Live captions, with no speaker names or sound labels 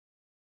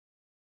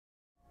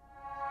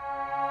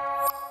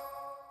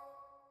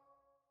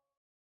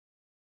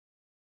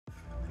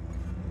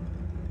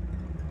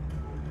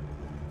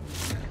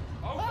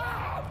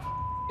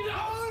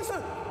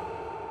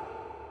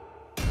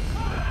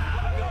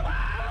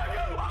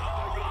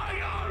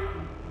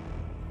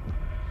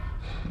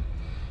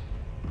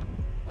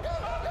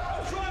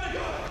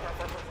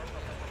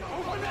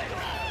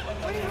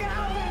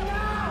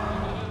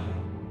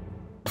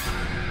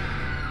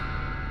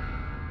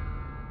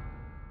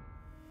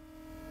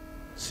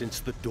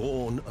Since the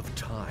dawn of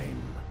time,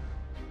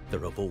 there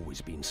have always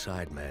been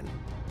Sidemen.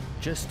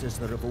 Just as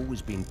there have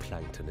always been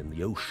plankton in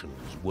the oceans,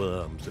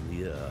 worms in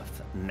the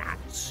earth,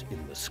 gnats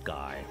in the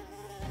sky.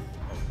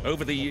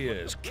 Over the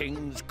years,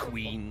 kings,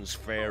 queens,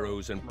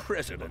 pharaohs, and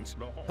presidents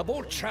have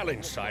all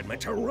challenged Sidemen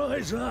to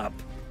rise up,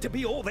 to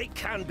be all they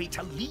can be,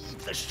 to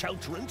leave the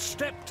shelter and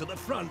step to the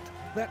front.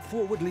 That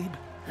forward leap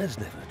has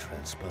never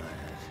transpired.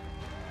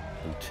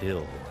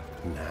 Until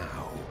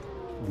now.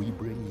 We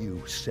bring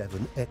you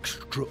 7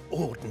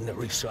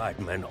 extraordinary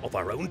Sidemen of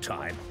our own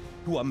time,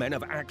 who are men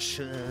of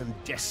action,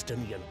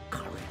 destiny, and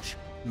courage.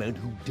 Men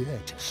who dare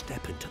to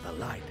step into the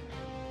light.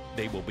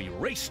 They will be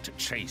raced,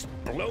 chased,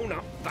 blown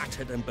up,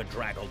 battered, and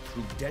bedraggled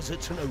through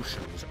deserts and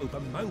oceans, over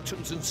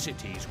mountains and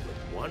cities,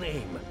 with one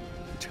aim: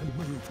 to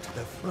move to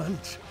the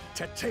front,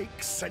 to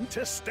take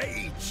center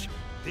stage.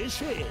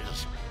 This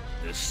is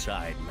the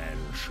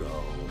Sidemen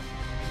Show.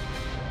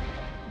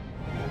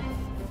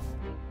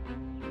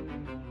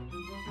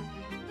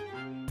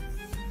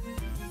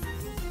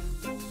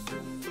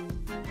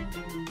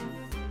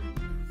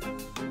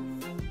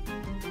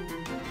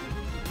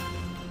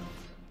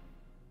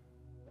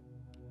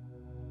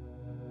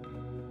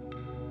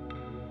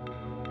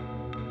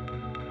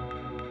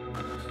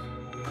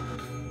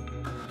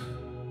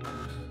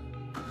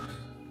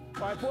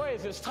 Right,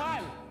 boys, it's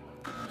time.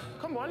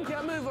 Come on, get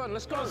a move on.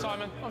 Let's go. Come on,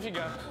 Simon. Off you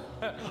go.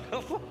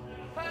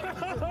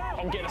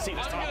 I'm getting a seat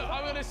this time.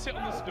 I'm going to sit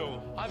on the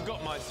stool. I've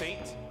got my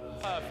seat.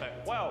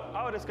 Perfect. Well,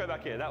 I'll just go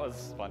back here. That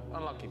was fun.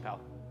 Unlucky, pal.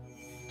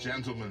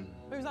 Gentlemen.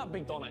 Who's that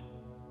big donnet?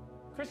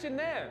 Kristain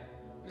Nairn.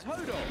 It's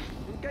Hodor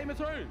from Game of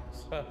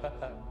Thrones.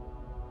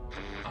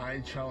 I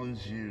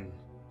challenge you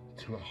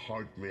to a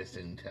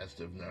heart-racing test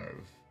of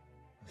nerve.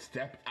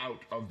 Step out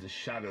of the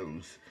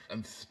shadows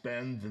and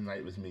spend the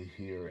night with me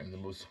here in the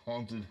most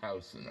haunted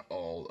house in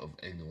all of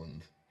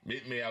England.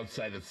 Meet me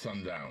outside at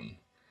sundown.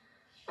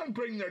 And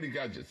bring nerdy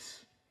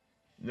gadgets.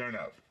 Learn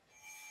out.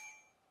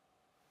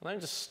 I don't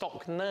just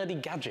stock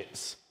nerdy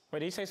gadgets. Wait,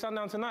 did you say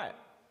sundown tonight?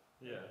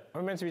 Yeah.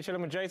 We're meant to be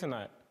chilling with Jay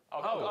tonight.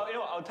 You know what?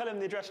 I'll tell him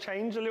the address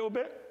changed a little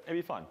bit. It'll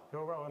be fine.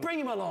 Bring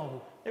him along.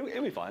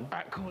 It'll be fine. All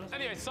right, cool.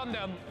 Anyway,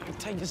 sundown.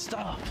 Take your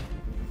stuff.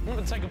 I'm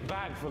gonna take a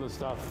bag full of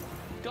stuff.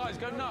 Guys,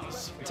 go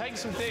nuts. Take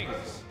some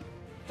things.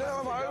 Don't know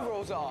where my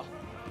overalls are.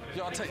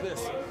 Yeah, I'll take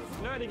this.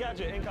 Nerdy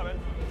gadget incoming.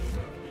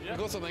 I've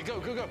got something. Go,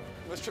 go, go.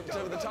 Let's trip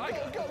over the tag.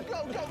 Go, go,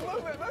 go, move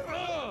it, move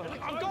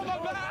it. I've got my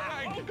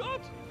bag! Oh,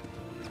 God!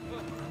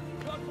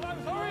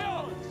 Hurry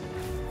up!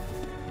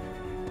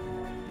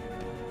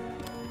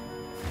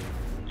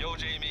 Yo,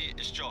 Jamie,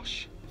 it's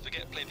Josh.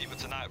 Forget playing people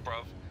tonight,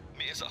 bruv.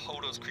 Meet us at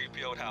Hodor's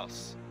creepy old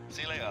house.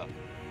 See you later.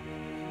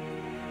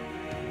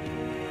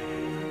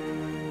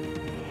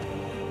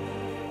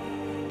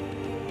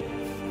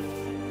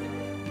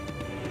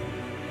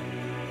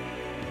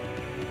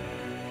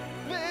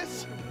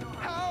 This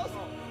house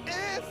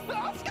is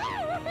so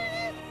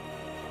scary!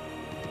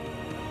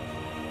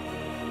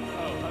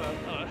 Oh,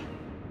 hello.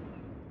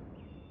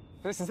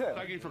 This is it.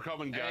 Thank you for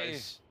coming,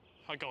 guys.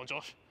 Hey. Go on,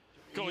 Josh.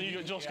 Go on, you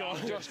got Josh, go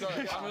on. Josh, go.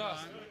 I'm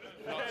nice.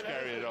 Not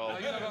scary at all.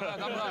 I'm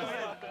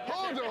nice.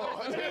 Hold on. All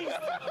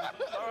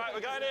right,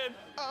 we're going in.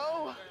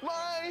 Oh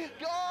my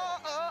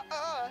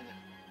God.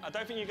 I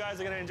don't think you guys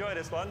are going to enjoy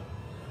this one.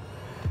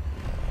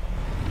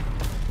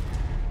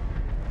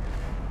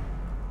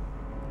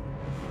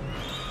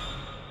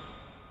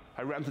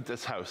 I rented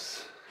this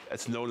house.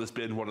 It's known as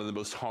being one of the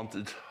most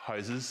haunted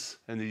houses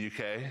in the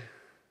UK.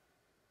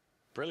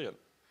 Brilliant.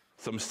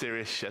 Some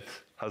serious shit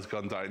has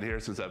gone down here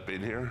since I've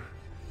been here.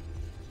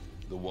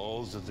 The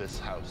walls of this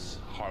house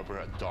harbor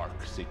a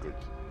dark secret.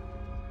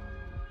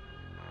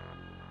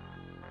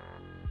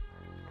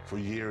 For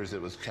years,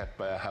 it was kept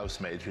by a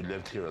housemaid who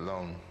lived here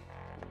alone.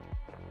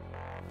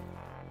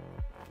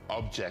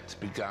 Objects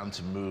began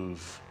to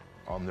move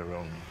on their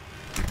own.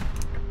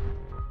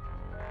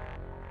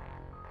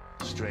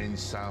 Strange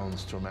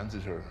sounds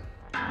tormented her.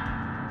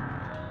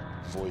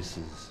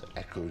 Voices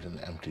echoed in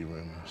empty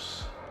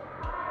rooms.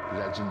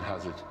 Legend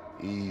has it,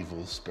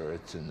 evil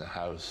spirits in the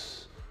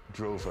house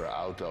drove her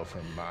out of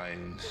her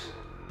mind.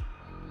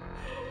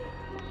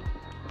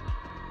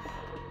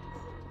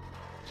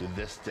 To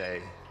this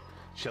day,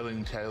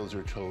 chilling tales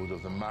are told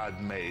of the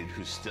mad maid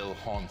who still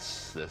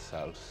haunts this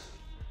house.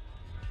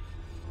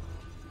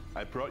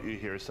 I brought you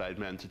here,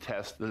 Sidemen, to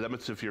test the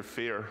limits of your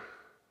fear.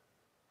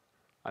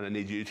 And I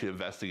need you to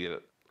investigate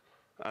it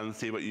and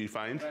see what you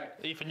find.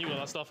 Ethan, you got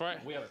that stuff, right?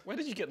 Where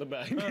did you get the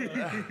bag?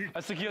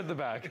 I secured the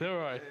bag. All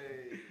right.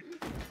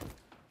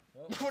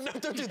 No,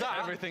 don't do that.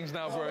 Everything's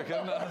now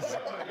broken.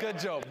 Good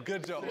job,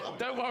 good job.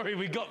 Don't worry,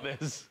 we got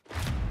this.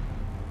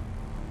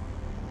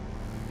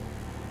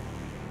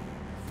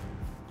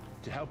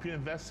 To help you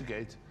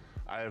investigate,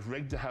 I have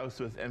rigged the house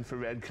with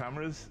infrared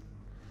cameras.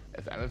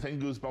 If anything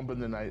goes bump in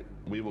the night,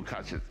 we will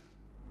catch it.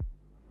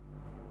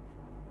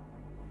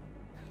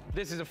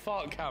 This is a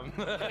fart cam.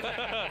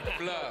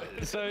 Blur.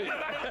 So,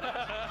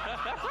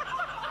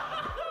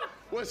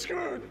 We're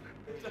screwed!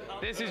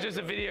 This is just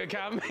a video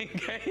cam in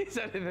case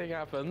anything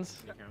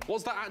happens.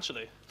 What's that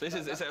actually?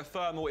 It's a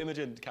thermal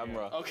imaging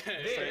camera.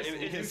 Okay. So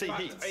you can see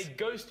heat. A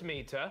ghost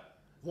meter.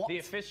 What? The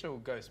official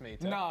ghost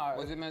meter. No.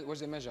 What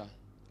does it measure?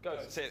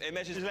 Ghost. So it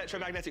measures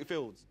electromagnetic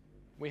fields.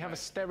 We have a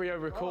stereo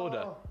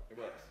recorder.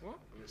 What?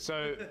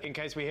 So in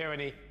case we hear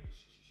any.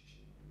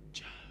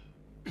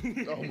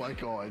 Oh my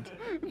God.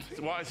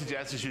 So what I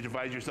suggest is you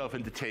divide yourself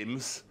into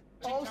teams.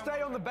 I'll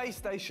stay on the base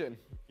station.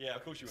 Yeah,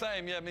 of course you will.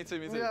 Same, yeah, me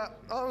too. Yeah,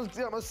 I'll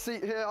get my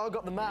seat here. I've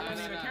got the maps.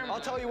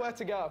 I'll tell you where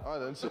to go. All right,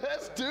 then. So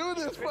let's do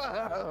this,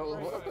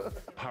 pal.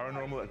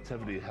 Paranormal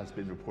activity has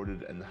been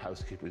reported in the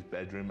housekeeper's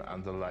bedroom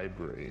and the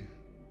library.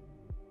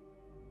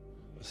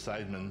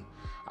 Sidemen,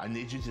 I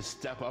need you to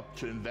step up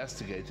to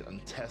investigate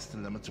and test the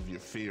limits of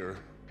your fear.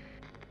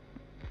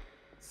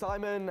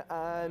 Simon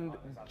and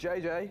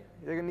JJ,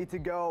 you're gonna need to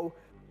go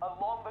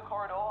along the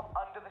corridor,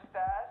 under the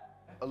stairs.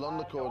 Along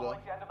the corridor. Go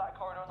the end of that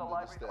corridor on the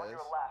library on your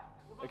left.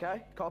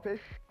 Okay, copy.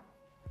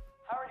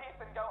 Harry and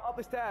Ethan, go up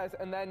the stairs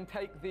and then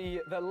take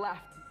the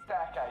left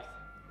staircase.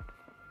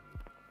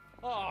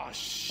 Oh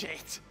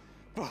shit!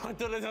 Bro, I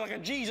don't look like a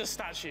Jesus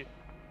statue.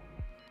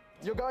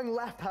 You're going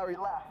left, Harry,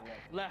 left.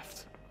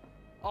 Left.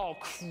 Oh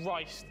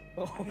Christ!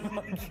 Oh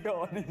my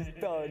God, he's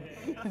done.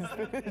 He's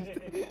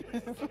finished.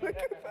 Look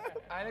at that.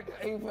 I look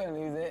Ethan,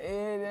 he's an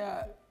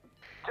idiot.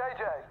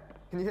 JJ,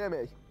 can you hear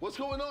me? What's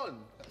going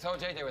on? Tell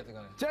JJ where to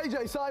go.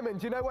 JJ, Simon,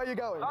 do you know where you're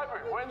going?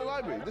 Library. We're in the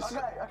library. This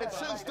it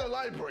says the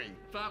library.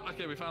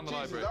 Okay, we found the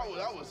Jesus, library.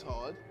 that was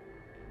hard.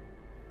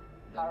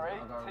 Harry,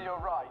 to your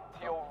right.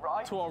 To your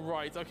right. To our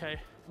right. Okay.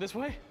 This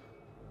way.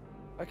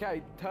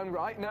 Okay, turn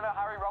right. No,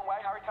 Harry, wrong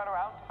way. Harry, turn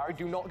around. Harry,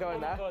 do not go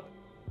in there. God.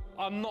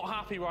 I'm not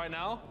happy right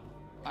now.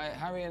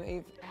 Harry and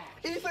Ethan.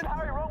 Ethan,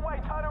 Harry, wrong way.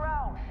 Turn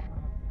around.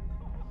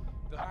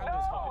 The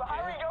handle's hot.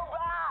 Harry, go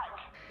back.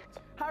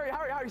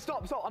 Harry,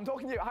 stop. I'm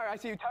talking to you. Harry, I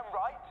see you. Turn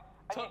right,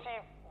 and you see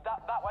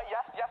that way.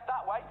 Yes,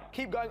 that way.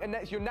 Keep going,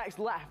 and your next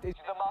left is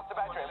the master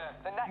bedroom.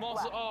 The next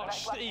left.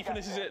 Oh, Ethan,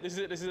 this is it. This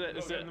is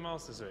it. In the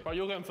master suite. Right,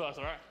 you're going first,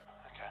 all right?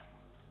 Okay.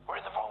 We're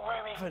in the wrong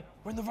room, Ethan.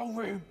 We're in the wrong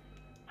room.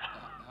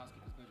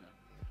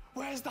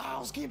 Where's the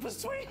housekeeper's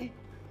suite?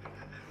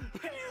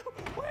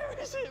 Where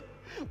is it?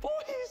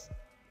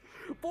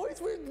 Boys,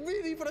 we're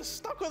really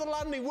stuck on the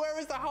landing. Where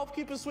is the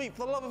housekeeper's suite?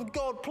 For the love of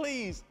God,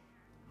 please.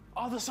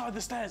 Other side of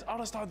the stairs.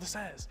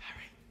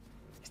 Harry,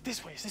 it's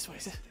this way.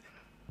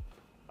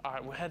 All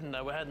right, we're heading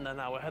there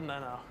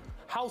now.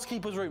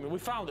 Housekeeper's room. We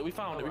found it.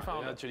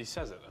 Actually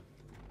says it.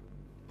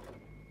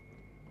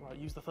 Right,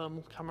 use the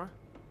thermal camera.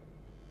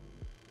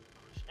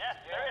 Yes,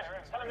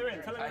 there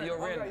is. Tell him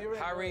You're in.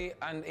 Harry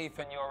and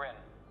Ethan, you're in.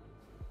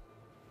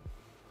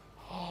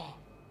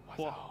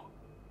 Wow.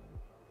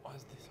 What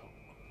is this?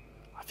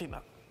 I think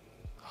that.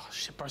 Oh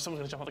shit, bro!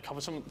 Someone's gonna jump on the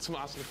cover. Someone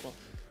else in the corner.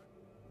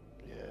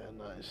 Yeah,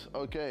 nice.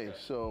 Okay,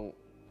 so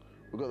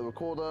we've got the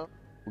recorder,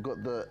 we've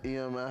got the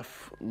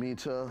EMF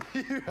meter.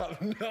 You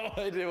have no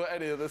idea what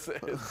any of this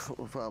is.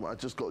 Fam, I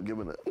just got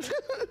given it.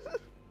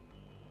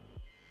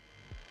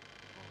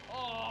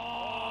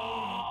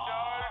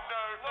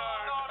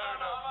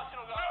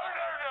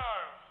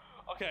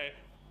 Okay.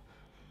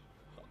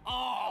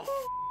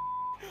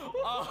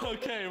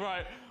 Okay,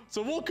 right.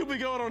 So what could be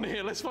going on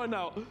here? Let's find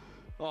out.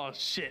 Oh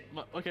shit.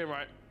 Okay,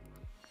 right.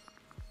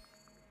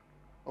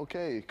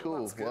 Okay,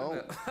 cool.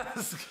 Well,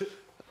 That's good.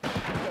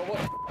 Oh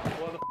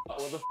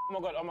my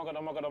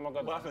god.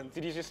 What happened?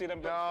 Did you just see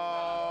them?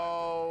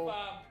 no.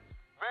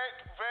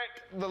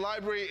 Vic, the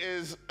library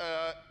is,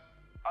 I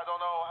don't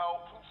know,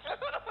 help.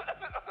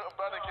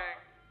 Burger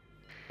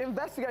King.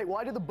 Investigate.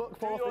 Why did the book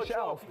fall off the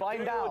shelf?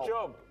 Find out.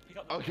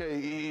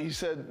 Okay,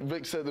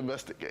 Vic said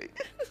investigate.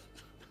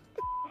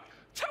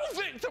 Tell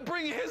Vic to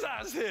bring his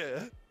ass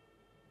here.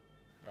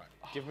 Right.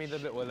 Give me the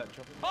little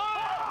electro. Oh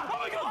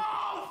my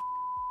god!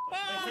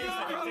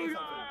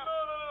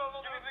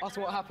 That's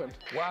what happened.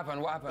 What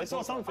happened? They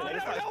saw something. I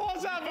don't know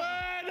what's happened.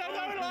 I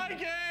don't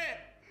like it.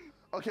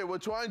 Okay, we're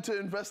trying to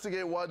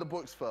investigate why the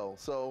books fell,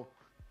 so.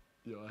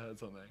 Yo, I heard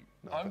something.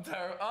 No. I'm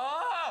terrible.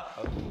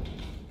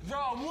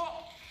 Bro,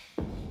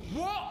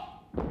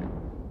 what?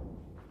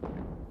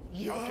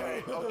 Yo.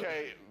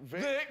 Okay,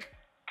 Vic.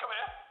 Come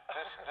here.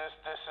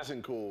 This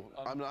isn't cool.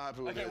 I'm not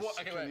happy with this.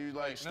 Can you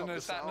stop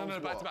the sounds? No,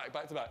 back to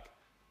back.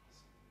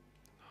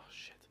 Oh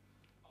shit.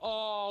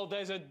 Oh,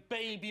 there's a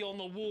baby on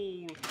the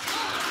wall.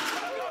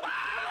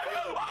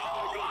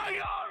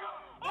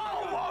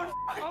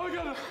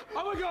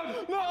 Oh my god!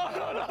 No!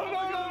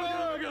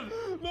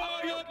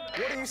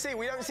 What do you see?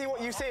 We don't see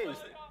what you see.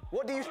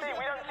 What do you see?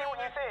 We don't see what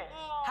you see.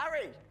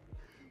 Harry!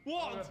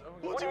 What?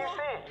 What do you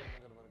see?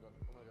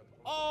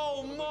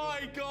 Oh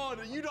my god!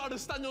 You don't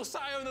understand. You're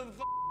sat in the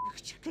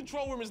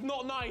control room. It's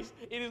not nice.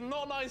 It is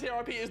not nice here. I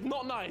repeat, it's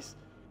not nice.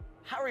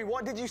 Harry,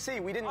 what did you see?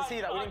 We didn't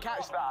see that. We didn't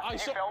catch that. Did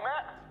you film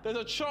it? There's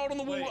a child on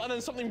the wall and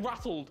then something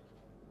rattled.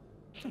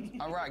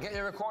 All right, get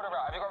your recorder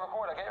out. Have you got a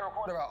recorder? Get your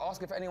recorder out.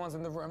 Ask if anyone's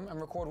in the room and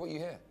record what you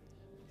hear.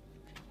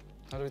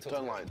 How do we talk?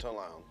 Turn light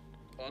on.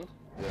 On?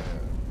 Yeah.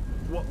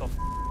 What the f?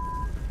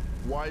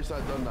 Why is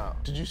that done now?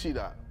 Did you see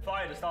that?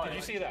 Fire to start. Did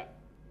you see that?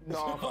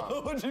 No,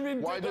 fam. What do you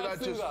mean? Why did I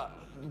do that?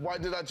 Why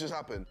did that just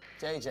happen?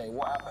 JJ,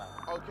 what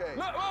happened? Okay.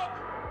 No,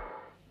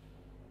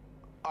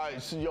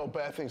 Alright, so yo,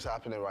 bad things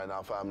happening right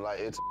now, fam. Like,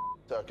 it's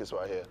circus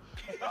right here.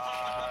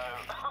 I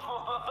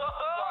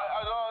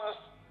don't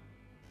understand.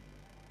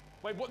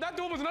 Wait, what? That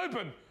door wasn't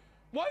open.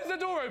 Why is the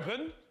door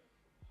open?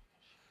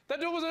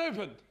 That door wasn't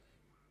open.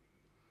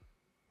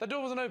 That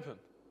door wasn't open.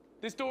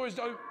 This door is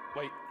open.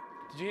 Wait,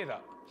 did you hear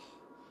that?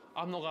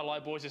 I'm not gonna lie,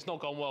 boys, it's not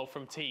gone well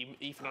from team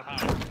Ethan and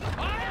Harry.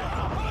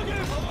 Oh my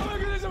goodness! Oh my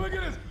goodness! Oh my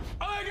goodness!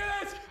 Oh my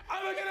goodness!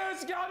 Oh my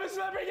goodness! Come and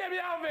celebrity, get me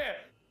out of here!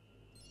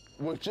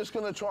 We're just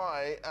gonna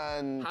try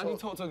and... How do you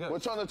talk to a ghost? We're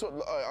trying to talk...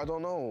 I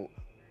don't know.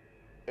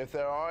 If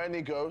there are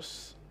any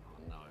ghosts...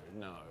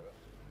 No.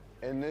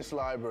 In this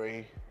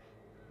library,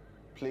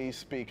 please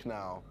speak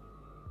now.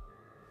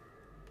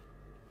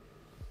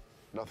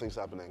 Nothing's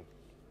happening.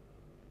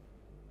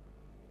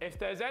 If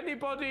there's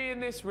anybody in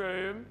this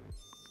room,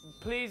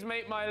 please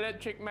make my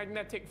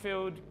electric-magnetic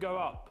field go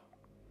up.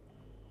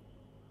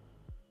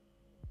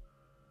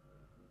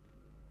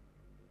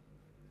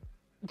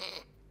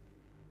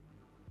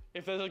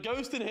 If there's a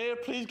ghost in here,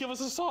 please give us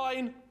a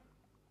sign.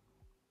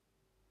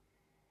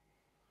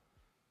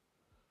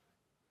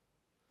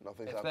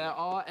 Nothing's If happening. there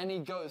are any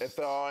ghosts If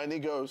there are any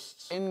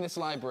ghosts... in this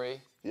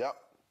library, Yep.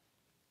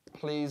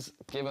 please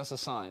give us a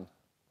sign.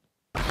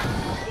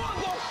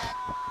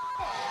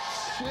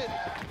 Shit!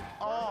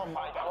 Oh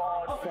my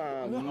God,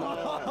 fam.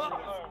 No.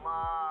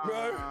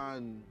 Bro.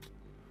 Man.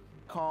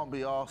 Can't be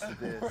arsed with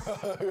this.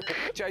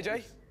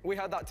 JJ, we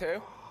heard that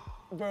too.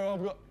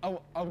 Bro,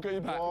 I've got you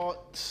back.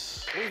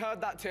 What? We heard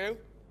that too.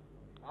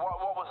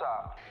 What was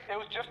that? It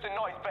was just a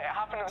noise, but it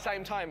happened At the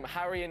same time,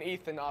 Harry and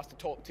Ethan asked to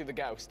talk to the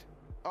ghost.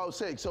 Oh,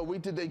 sick. So we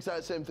did the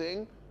exact same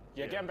thing?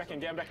 Yeah, get him back in,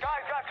 get him back in.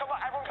 Guys, come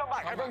back. Everyone come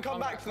back. Everyone come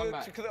back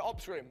to the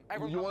ops room.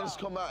 Everyone You come want us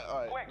to come back? All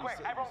right. Quick,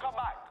 everyone come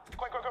back.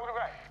 Quick.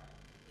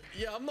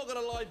 Yeah, I'm not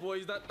gonna lie,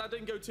 boys, that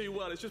didn't go too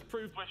well. It's just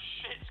proof we're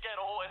shit scared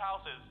of haunted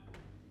houses.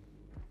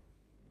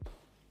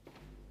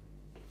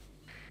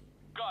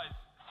 Guys,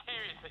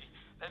 seriously,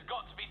 there's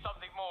got to be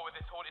something more with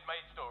this haunted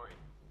maid story.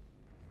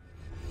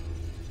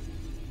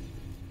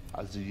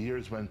 As the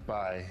years went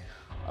by,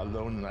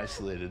 alone and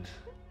isolated,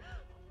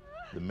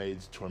 the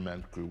maid's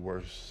torment grew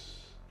worse.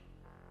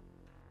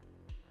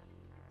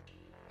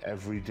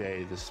 Every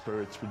day, the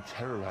spirits would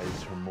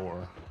terrorize her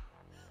more.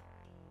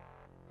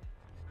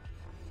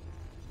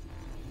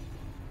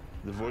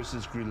 The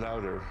voices grew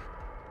louder.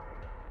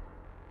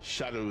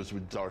 Shadows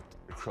would dart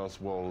across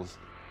walls.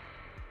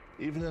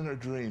 Even in her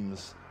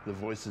dreams, the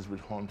voices would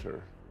haunt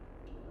her.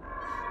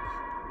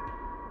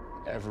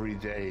 Every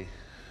day,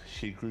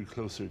 she grew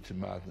closer to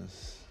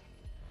madness.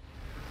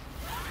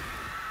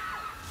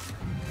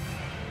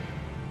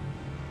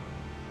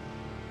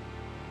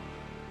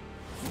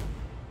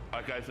 All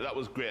right, guys, that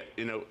was great.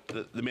 You know,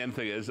 the main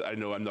thing is, I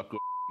know I'm not going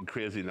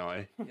crazy now.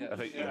 I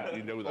think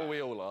you know that. Oh,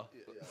 we all are.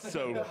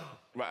 So,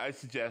 right, I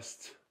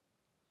suggest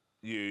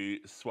you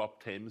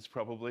swap teams,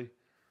 probably.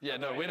 Yeah,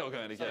 no, we're not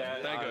going together.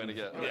 They're going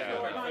together.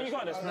 Yeah. No, you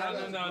got this.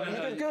 No. You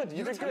did good.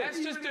 You did good.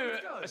 Let's just do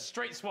a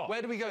straight swap.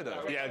 Where do we go,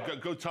 though? Yeah,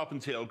 go top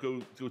and tail,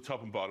 go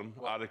top and bottom,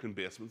 attic and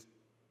basement.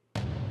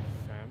 Fam,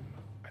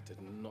 I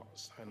did not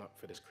sign up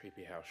for this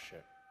creepy house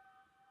shit.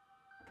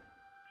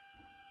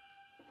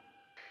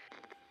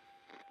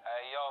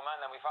 Hey, yo, man,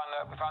 then we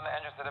found the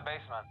entrance to the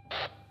basement.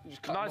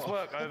 Nice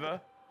work, over.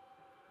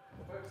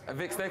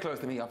 Vic, stay close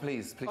to me,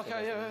 please.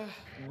 Okay, yeah.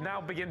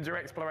 Now begins your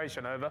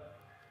exploration, over.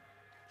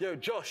 Yo,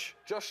 Josh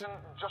and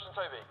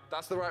Toby.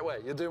 that's the right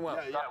way. You're doing well.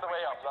 That's the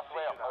way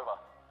up, over.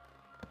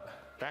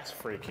 That's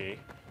freaky.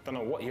 Don't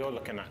know what you're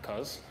looking at,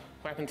 cuz.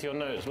 What happened to your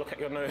nose? Look at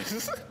your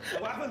nose.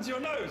 What happened to your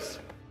nose?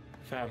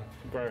 Fam,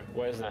 bro,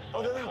 where's that?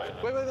 Oh, they're there.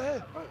 Wait, they're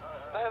here.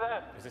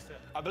 There. Is this it?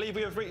 I believe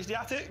we have reached the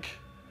attic.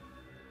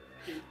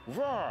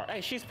 Raw. Hey,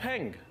 she's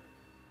Peng.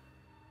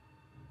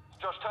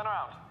 Josh, turn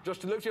around.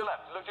 Josh, look to your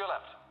left. Look to your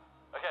left.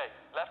 Okay,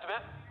 left a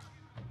bit.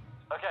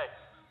 Okay.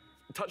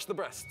 Touch the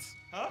breasts.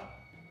 Huh?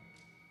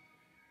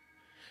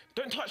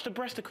 Don't touch the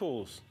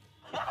breasticles.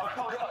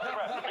 Breasts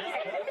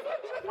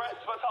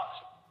were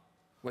touched.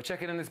 We're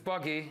checking in this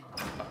buggy.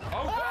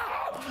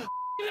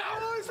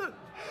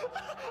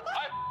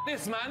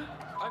 This man.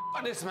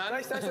 This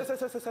man. Stay.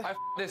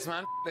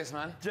 This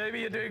man.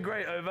 Jamie, you're doing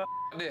great, over.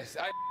 This.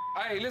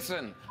 Hey,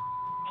 listen.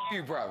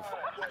 You, bruv.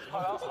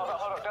 Hold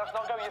on. Let's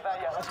not go yet there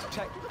yet. Let's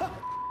check.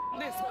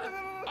 This man.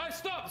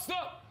 Stop. Stop.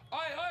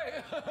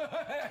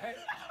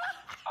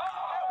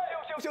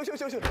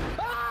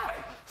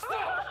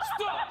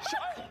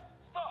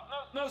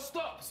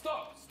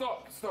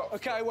 Stop.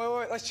 Okay,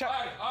 wait, let's check.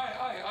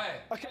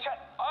 Okay, check.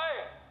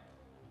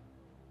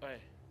 Hey.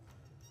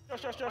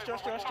 Josh, why is it looking? Josh,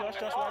 why is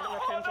it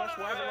looking? Josh.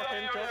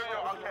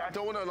 I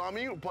don't want to alarm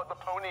you, but the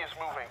pony is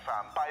moving,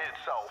 fam, by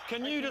itself.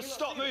 Can you just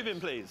stop moving,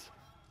 please?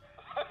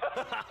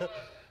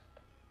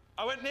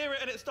 I went near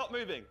it and it stopped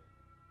moving.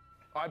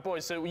 All right,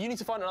 boys, so you need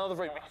to find another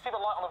room. We can see the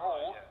light on the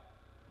wall.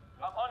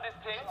 On this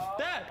team.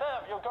 There.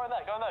 You're going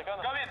there. Go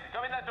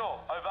in that door.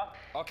 Over.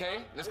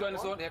 Okay, let's go in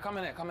this door. Yeah, come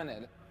in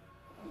here.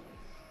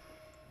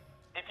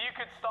 If you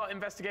could start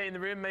investigating the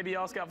room, maybe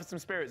ask out for some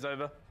spirits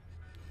over.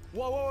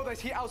 Whoa, there's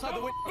heat outside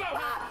the window.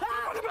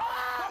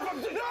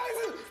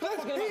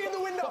 There's heat in the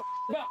window.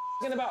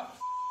 About.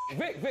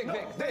 Vic. Okay,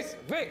 wait.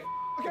 Vic.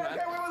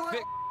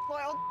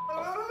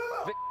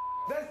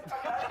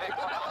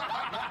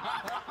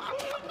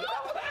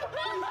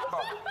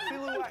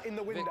 Silhouette in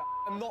the window.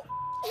 I'm not.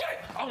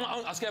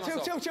 I scared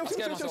myself. Chill.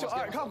 All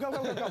right,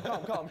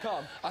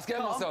 calm. I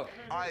scared myself.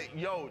 All right,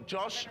 yo,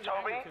 Josh.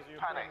 Toby,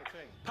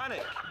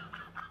 panic.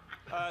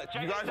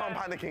 You guys aren't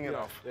panicking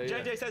enough.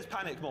 JJ says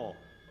panic more.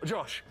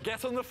 Josh,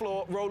 get on the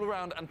floor, roll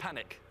around, and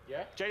panic.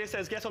 Yeah? JJ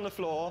says get on the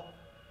floor,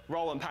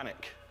 roll and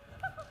panic.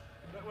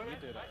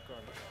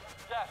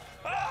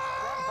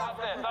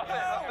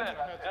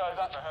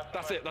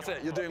 That's it.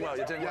 You're doing well.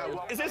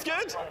 Is this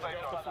good?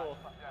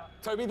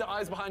 Toby, the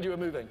eyes behind you are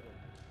moving.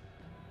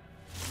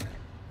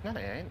 No,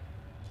 they ain't.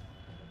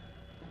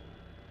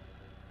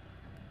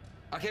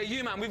 Okay,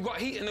 you man, we've got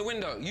heat in the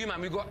window. You man,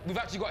 we've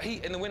actually got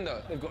heat in the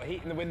window. They've got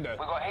heat in the window.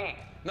 We've got heat.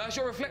 No, it's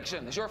your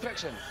reflection.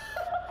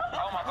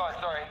 Oh my God,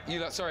 sorry.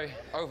 Sorry,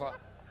 over.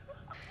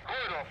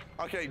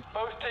 Okay.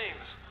 Both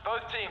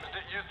teams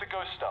use the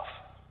ghost stuff.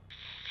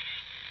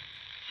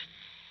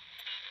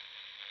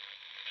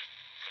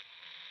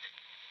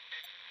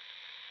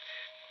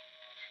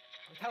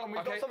 Tell them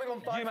we've got something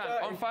on 5:30. You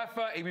man, on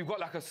 5:30, we've got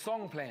like a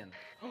song playing.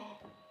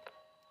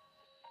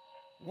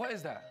 What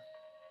is that?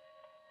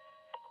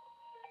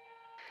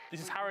 This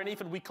is Harry and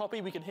Ethan. We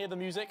copy, we can hear the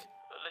music.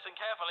 Listen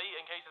carefully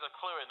in case there's a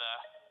clue in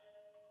there.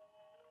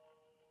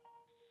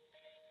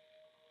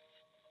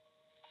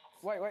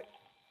 Wait.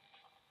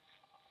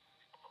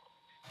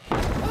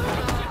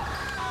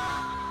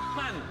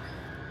 Man!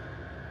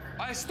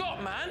 Stop,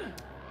 man!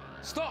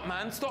 Stop,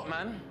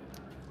 man.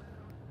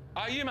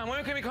 You man,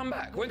 when can we come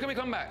back?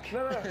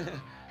 No.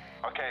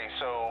 Okay,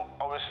 so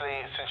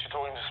obviously, since you're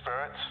talking to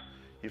spirits,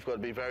 You've got to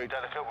be very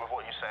delicate with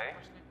what you say.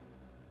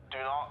 Do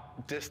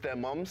not diss their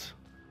mums.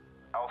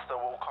 else they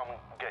will come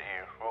get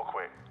you real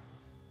quick.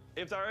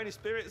 If there are any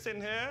spirits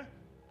in here,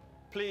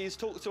 please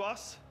talk to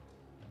us.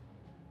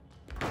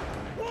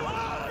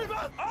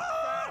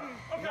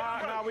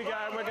 No, we're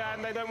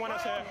going. They don't want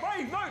us here.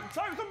 Brave, no,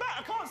 Toby, come back.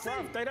 I can't see.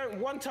 Bruv, they don't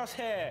want us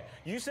here.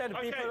 You said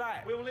be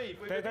polite. We'll leave.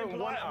 They don't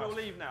want us. We'll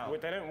leave now.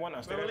 They don't want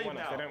us. They don't want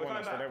us.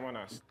 They don't want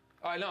us.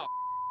 All right, no,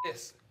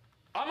 this.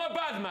 I'm a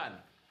bad man.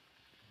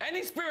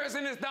 Any spirits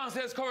in this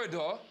downstairs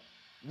corridor,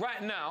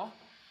 right now,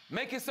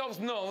 make yourselves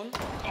known.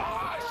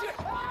 Oh, shit!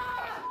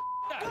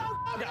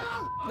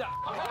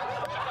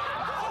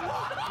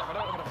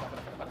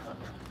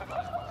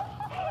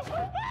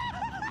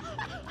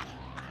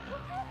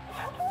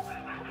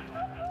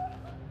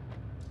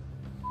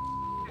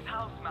 This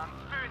house, man.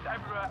 Spirits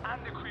everywhere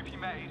and the creepy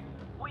maid.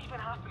 What even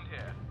happened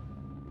here?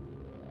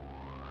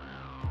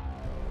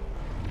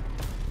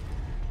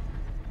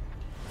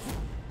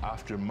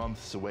 After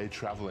months away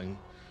traveling,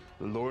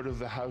 the lord of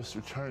the house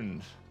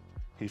returned.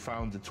 He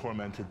found the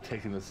torment had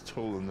taken its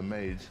toll on the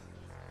maid.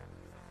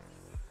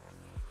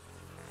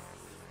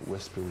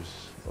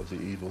 Whispers of the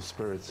evil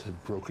spirits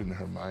had broken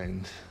her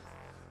mind.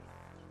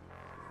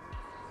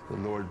 The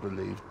Lord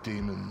believed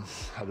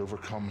demons had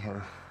overcome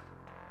her.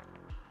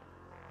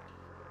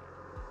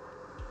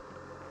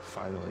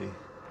 Finally,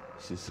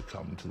 she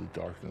succumbed to the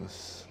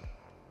darkness.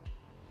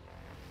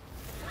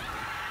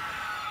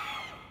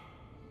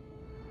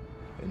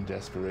 In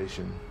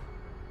desperation,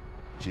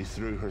 she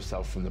threw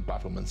herself from the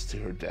battlements to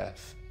her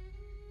death.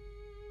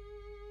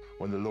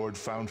 When the Lord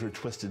found her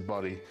twisted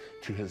body,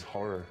 to his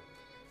horror,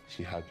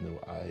 she had no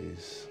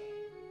eyes.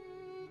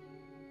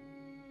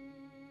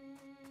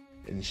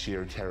 In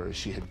sheer terror,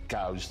 she had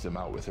gouged them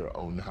out with her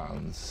own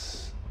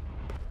hands.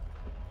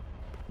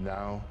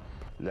 Now,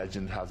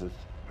 legend has it,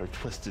 her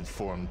twisted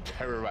form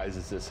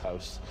terrorizes this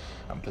house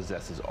and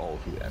possesses all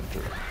who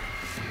enter.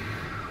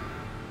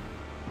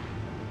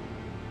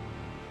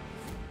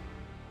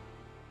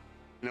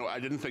 You know, I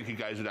didn't think you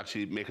guys would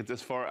actually make it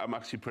this far. I'm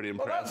actually pretty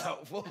impressed. That's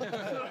helpful.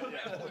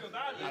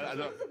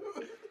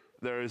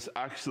 There's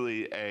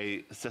actually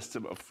a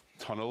system of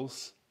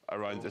tunnels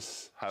around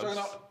this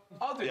house.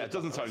 Yeah, it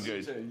doesn't sound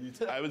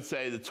good. I would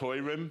say the toy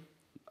room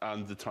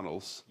and the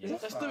tunnels.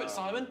 Let's do it,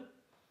 Simon.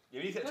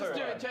 You need to Let's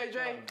do it,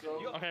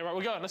 JJ. Okay, right,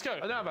 we're going. Let's go.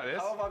 I know about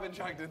this. How have I been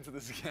dragged into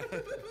this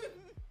again?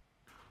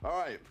 All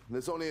right,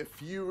 there's only a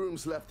few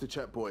rooms left to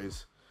check,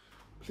 boys.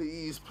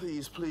 Please,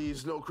 please,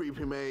 please, no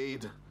creepy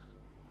maid.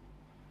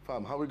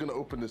 Fam, how are we gonna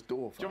open this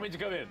door, fam? Do you want me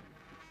to go in?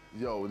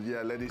 Yo,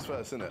 yeah, ladies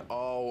first, innit?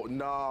 Oh,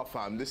 nah,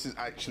 fam, this is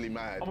actually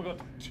mad. Oh my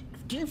God.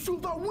 Do you feel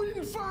that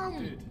wind, fam?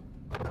 Dude.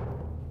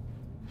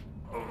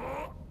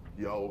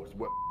 Yo,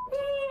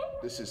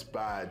 this is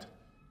bad.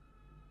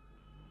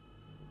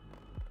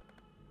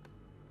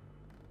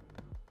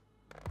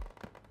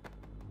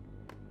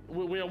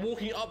 We are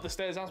walking up the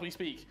stairs as we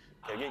speak.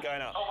 Okay, get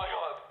going up. Oh my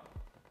God.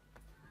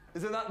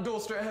 Is it that door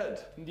straight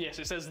ahead? Yes,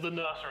 it says the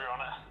nursery on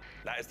it.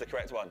 That is the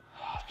correct one.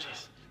 Oh,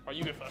 jeez. Right,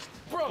 you go first.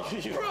 Bro!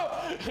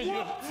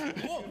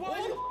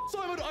 What?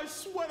 Simon, I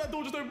swear that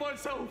door just opened by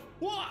itself.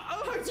 What?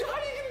 How are you gonna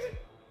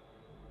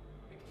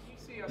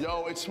do?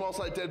 Yo, it smells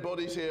like dead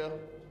bodies here.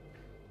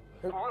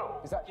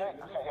 Is that Jay?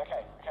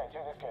 Okay,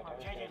 Jay's good.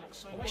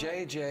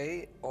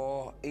 JJ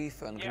or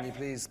Ethan, can you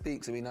please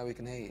speak so we know we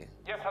can hear you?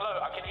 Yes,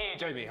 hello, I can hear you.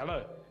 Jamie,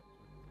 hello.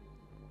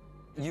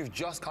 You've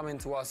just come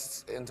into our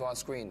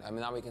screen. I mean,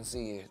 now we can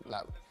see you.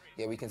 Like,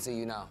 yeah, we can see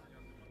you now.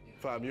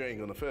 Fam, you ain't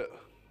gonna fit.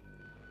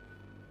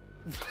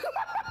 I'm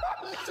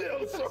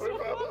sorry,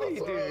 Funny,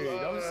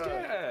 dude. I'm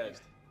scared.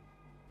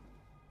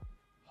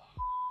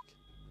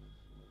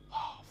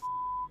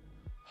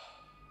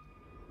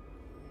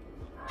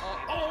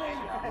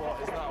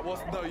 What is that?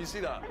 What's, no, you see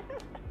that?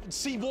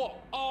 See what?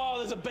 Oh,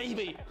 there's a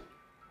baby.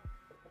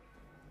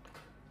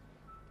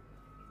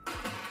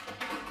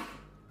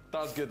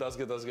 That was good, that was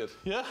good, that was good.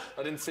 Yeah?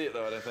 I didn't see it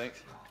though, I don't think.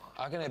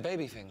 I can hear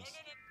baby things.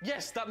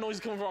 Yes, that noise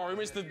is coming from our room.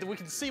 It's we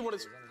can see what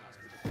it's.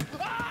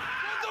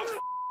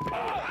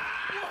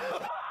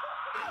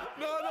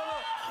 No.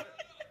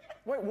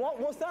 Wait, what?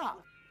 What's that?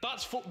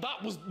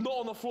 That was not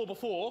on the floor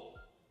before.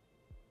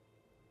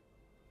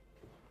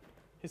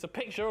 It's a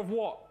picture of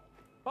what?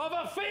 Of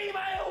a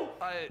female!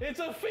 It's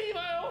a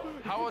female!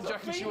 How old do you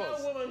reckon she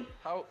was? Woman.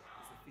 How?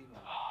 It's a female.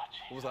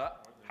 What was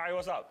that? Harry,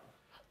 what's up?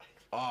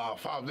 Oh,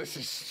 fam, this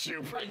is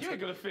stupid. You ain't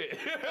gonna fit.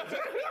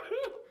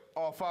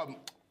 Oh, fam,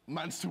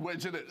 man's too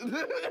wedge in it.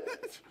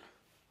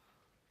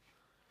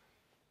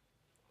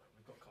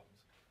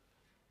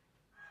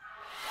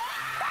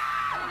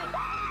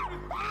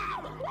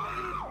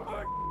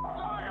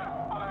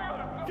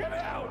 Get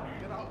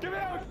out! Get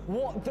out!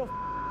 What the?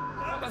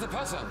 That's a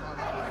person.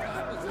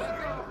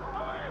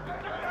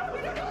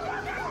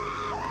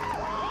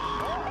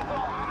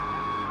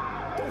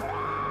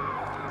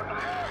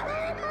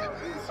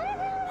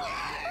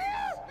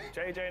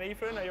 JJ and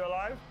Ethan, are you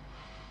alive?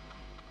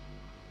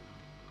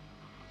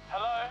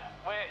 Hello?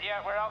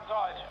 We're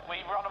outside. We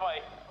run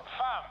away.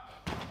 Fam.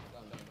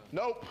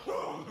 Nope.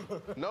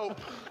 Nope.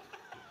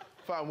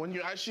 Fam, when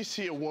you actually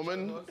see a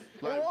woman,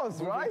 like, It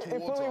was, right? It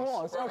fully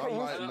was. Okay, I'm you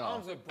like, no.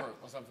 Arms are broke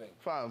or something.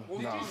 Fam,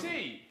 What nah. did you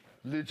see?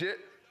 Legit,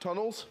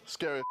 tunnels,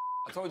 scary.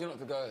 I told you not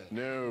to go.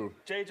 No.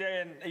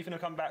 JJ and Ethan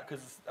have come back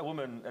because a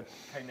woman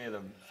came near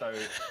them, so...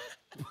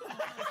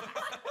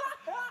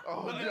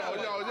 Oh, yo,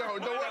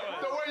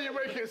 the way you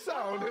make it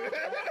sound,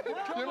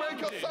 you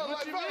make us sound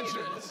like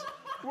virgins.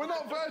 We're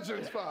not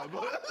virgins, fam.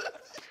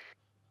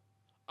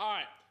 All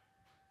right.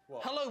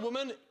 What? Hello,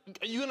 woman.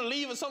 Are you gonna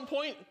leave at some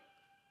point?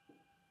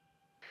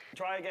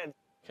 Try again.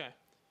 Okay.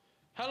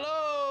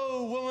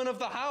 Hello, woman of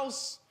the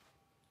house.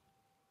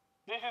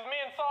 This is me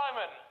and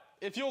Simon.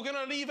 If you're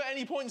gonna leave at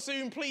any point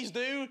soon, please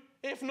do.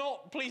 If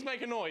not, please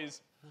make a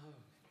noise. No.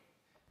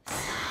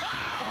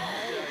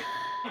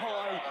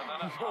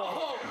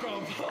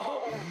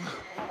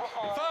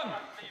 Fam!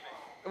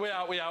 We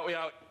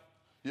out.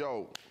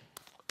 Yo,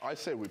 I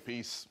say we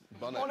peace.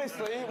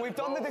 Honestly, we've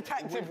done the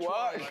detective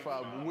work.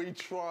 Fam. We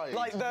tried.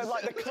 Like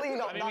the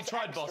cleanup. I mean, we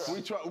tried, boss.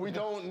 We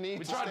don't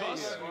need to tried, stay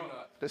boss. here.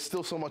 There's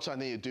still so much I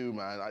need to do,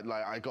 man.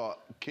 I got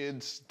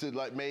kids to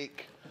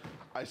make.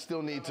 I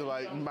still need to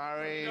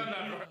marry.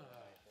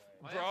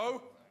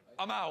 Bro,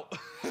 I'm out.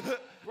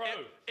 Bro,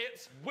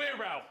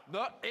 we're out.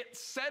 No, it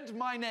said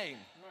my name.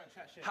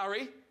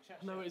 Harry.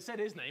 No, it said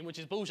his name, which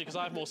is bullshit because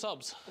I have more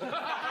subs. I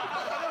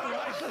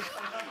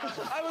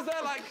was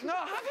there like, no,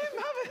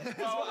 have him.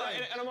 Well,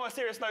 on a more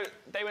serious note,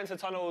 they went to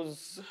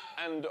tunnels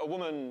and a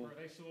woman...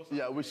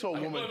 Yeah, we saw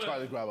a woman try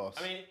to grab us.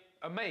 I mean,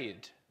 a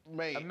maid.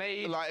 Mate, a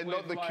maid like not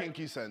with, the like-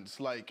 kinky sense,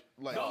 like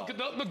Not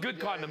the good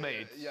kind of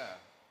maid. Yeah.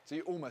 So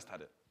you almost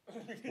had it.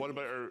 What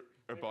about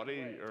her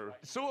body? Or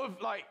Sort of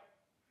like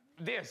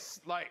this,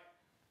 like.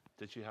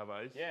 did she have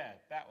eyes? Yeah,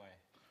 that way.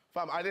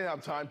 Fam, I didn't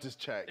have time to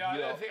check. Yeah, I you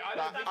don't know. think- I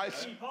don't think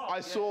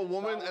I saw a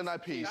woman and I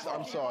pieced.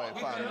 I'm sorry,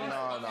 fam.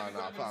 No,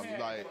 fam.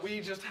 Like,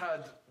 We just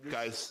had...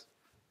 Guys,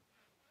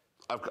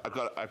 I've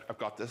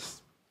got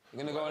this.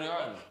 You're gonna go on your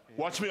own?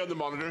 Watch me on the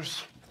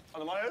monitors. On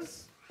the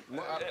monitors? On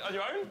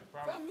your own?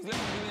 Fam, he's letting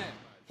me in.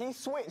 He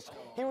switched.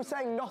 He was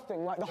saying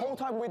nothing. Like the whole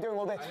time we were doing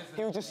all this,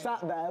 he was just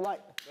sat there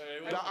like.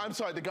 I'm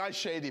sorry, the guy's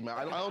shady, man.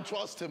 I don't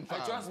trust him,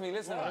 fam. Hey, trust me,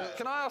 listen.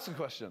 Can I ask a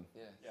question?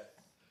 Yeah.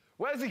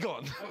 Where's he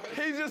gone?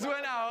 He just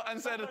went out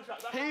and said,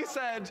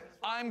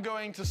 I'm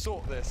going to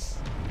sort this.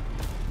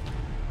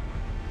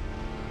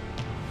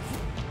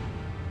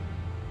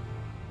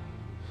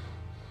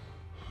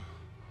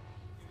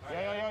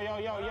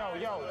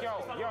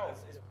 Yo.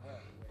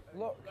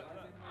 Look.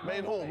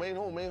 Main hall. Main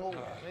hall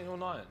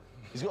 9.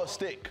 He's got a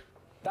stick.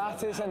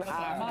 That is an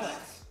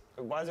axe.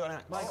 Why is it on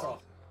axe? Minecraft.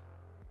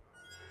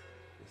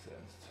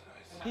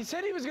 He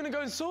said he was going to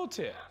go and sort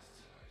it.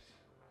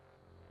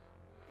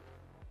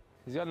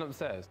 He's going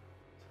upstairs.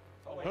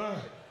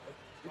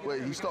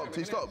 Wait, he stopped.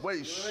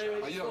 Wait, shh.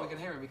 Oh, we can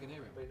hear him.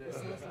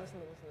 Listen.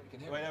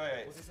 Wait.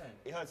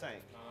 He heard something.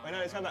 Wait, no,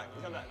 he's come back.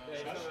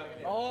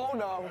 Oh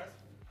no.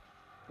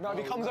 No, if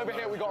he comes over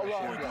here, we gotta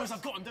run. Boys,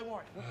 I've got him. Don't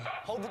worry.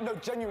 Hold it. No,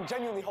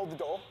 genuinely hold the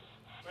door.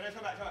 Wait, no,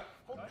 come back.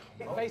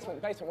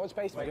 Basement. What's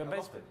basement?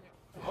 Basement.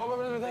 Oh,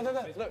 no.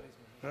 Look.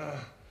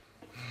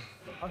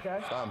 Okay.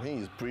 Fam,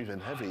 he's breathing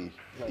heavy.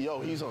 Yo,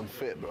 he's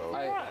unfit, bro.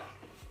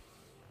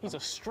 He's a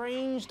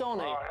strange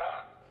Donny.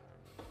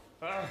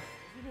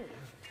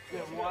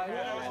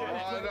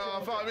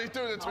 No, fam, he's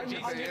doing the twitchy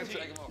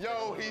thing.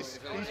 Yo, he's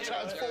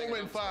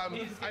transforming, fam.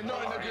 And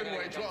not in a good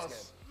way,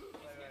 trust.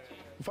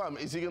 Fam,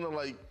 is he gonna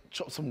like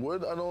chop some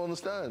wood? I don't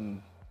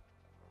understand.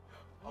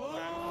 Oh,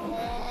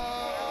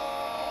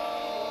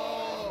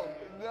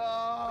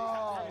 no!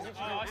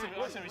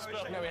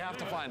 No, we have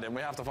to find him.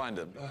 We have to find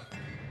him.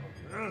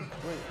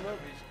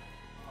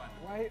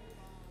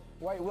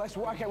 Wait,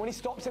 okay, when he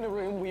stops in a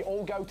room, we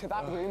all go to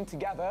that room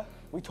together,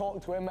 we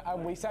talk to him,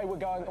 and we say we're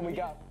going, and we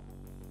go.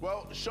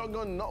 Well,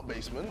 shotgun, not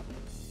basement.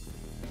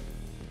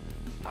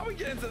 How are we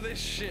getting into this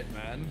shit,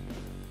 man?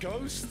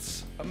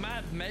 Ghosts, a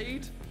mad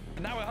maid,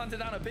 and now we're hunting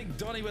down a big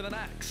Donny with an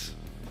axe.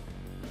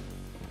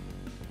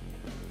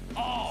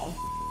 Oh,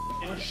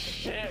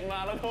 shit,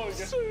 man, I thought it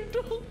was so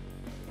dumb.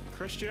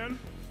 Christian?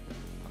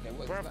 Okay,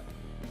 what's that?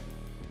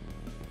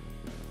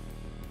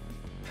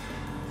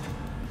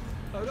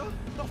 Hodor?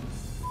 No.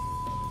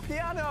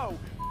 Piano!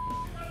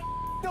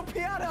 No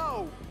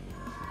piano!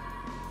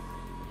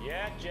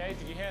 Yeah, Jay,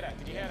 did you hear that?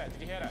 Did you hear that?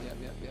 Did you hear that?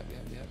 Yep.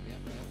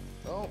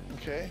 Oh,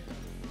 okay.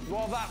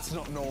 Well, that's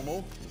not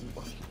normal.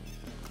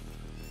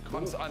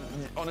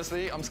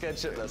 Honestly, I'm scared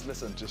shitless.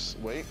 Listen, just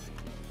wait.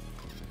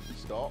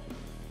 Stop.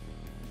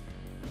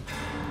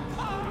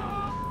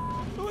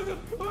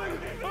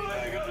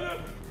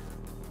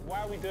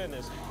 Why are we doing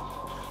this?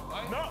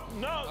 No.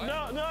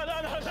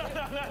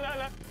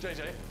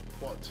 JJ.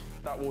 What?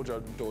 That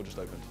wardrobe door just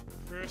opened.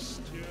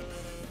 Christian.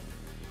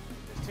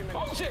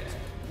 Oh, shit!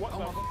 What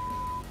the?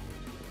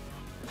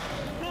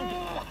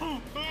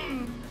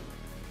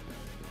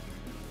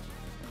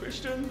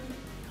 Christian?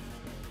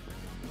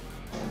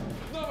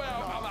 No,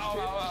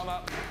 I'm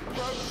out.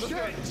 Bro,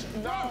 shit!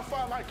 No,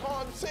 fam, I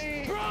can't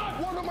see! Bro!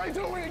 What am I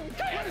doing?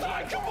 Where's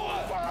my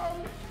phone,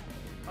 fam?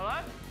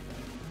 Alright?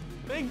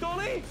 Big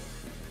Donny?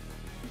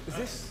 Is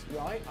this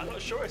right? I'm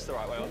not sure it's the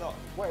right way or not.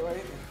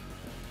 Wait.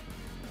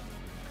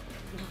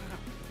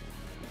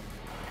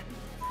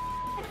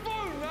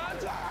 Phone, man!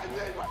 I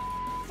need my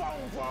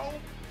phone, bro!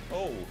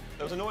 Oh,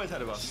 there was a noise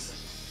ahead of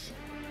us.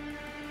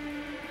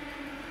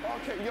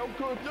 Okay, yo,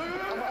 good.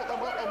 I'm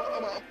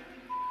out.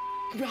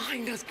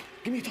 Behind us!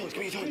 Give me a torch!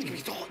 Get out!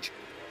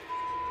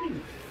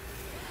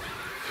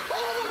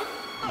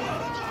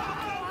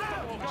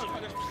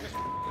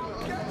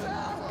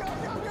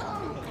 Go!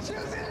 She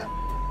was in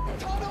the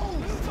tunnel!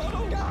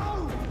 Go!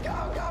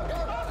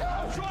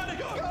 I'm trying to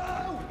go! Go!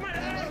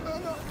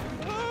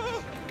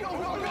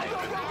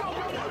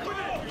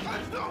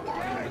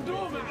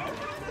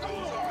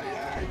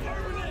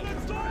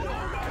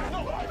 That's not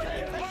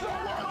working!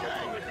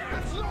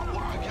 It's not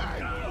working!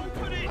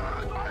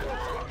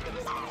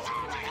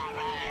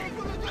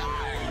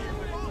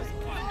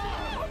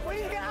 We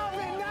can get out of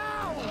it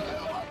now!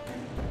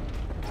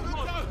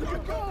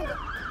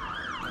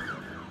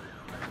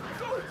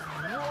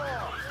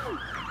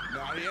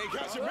 Nah, he ain't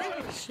catching me!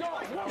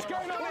 Stop! What's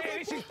going on here?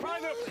 This is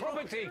private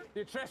property.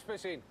 You're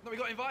trespassing. No, we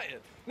got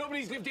invited.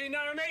 Nobody's lived here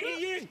now in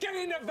 80 years. Get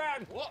in the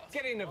van. What?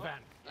 Get in the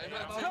van.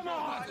 Come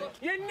on!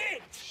 You're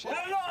nicked! A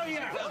lot of you!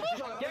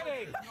 Get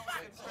in!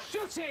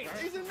 Shoot it!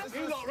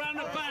 You lot round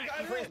the back!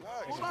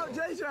 What about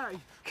JJ?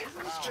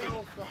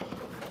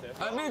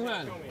 Big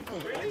man.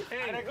 Really?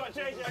 And I got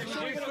JJ.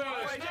 You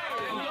first.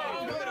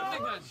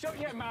 Big man. Shut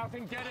your mouth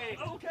and get in.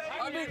 Okay.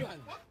 Big man.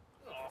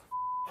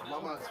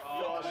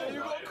 You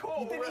got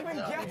caught. You didn't even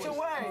get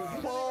away.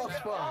 Boss,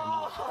 fam.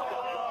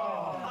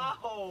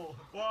 Oh,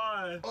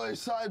 why? Oi,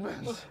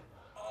 Sidemen.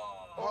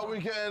 How are we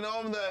getting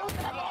on there?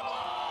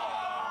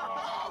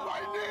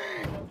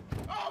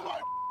 Oh,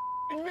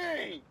 my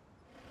knee!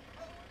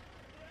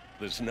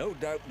 There's no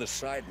doubt the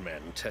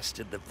Sidemen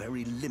tested the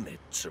very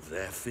limits of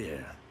their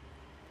fear.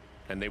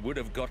 And they would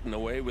have gotten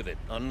away with it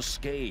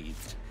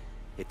unscathed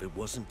if it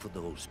wasn't for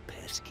those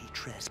pesky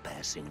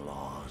trespassing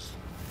laws.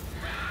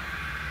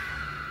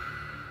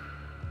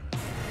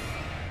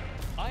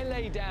 I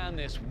lay down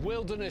this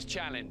wilderness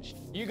challenge.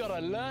 You gotta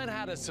learn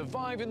how to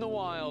survive in the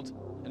wild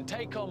and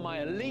take on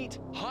my elite,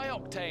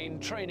 high-octane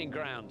training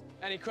ground.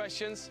 Any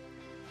questions?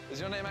 Is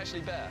your name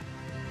actually Bear?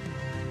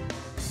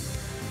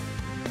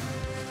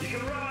 You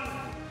can run!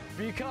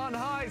 But you can't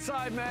hide,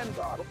 Sidemen.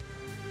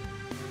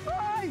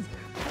 Guys!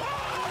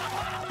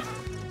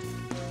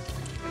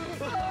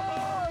 I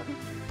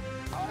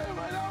am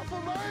an alpha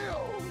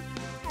male!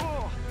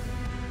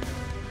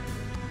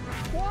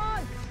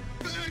 What?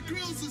 Bear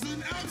Grylls is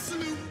an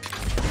absolute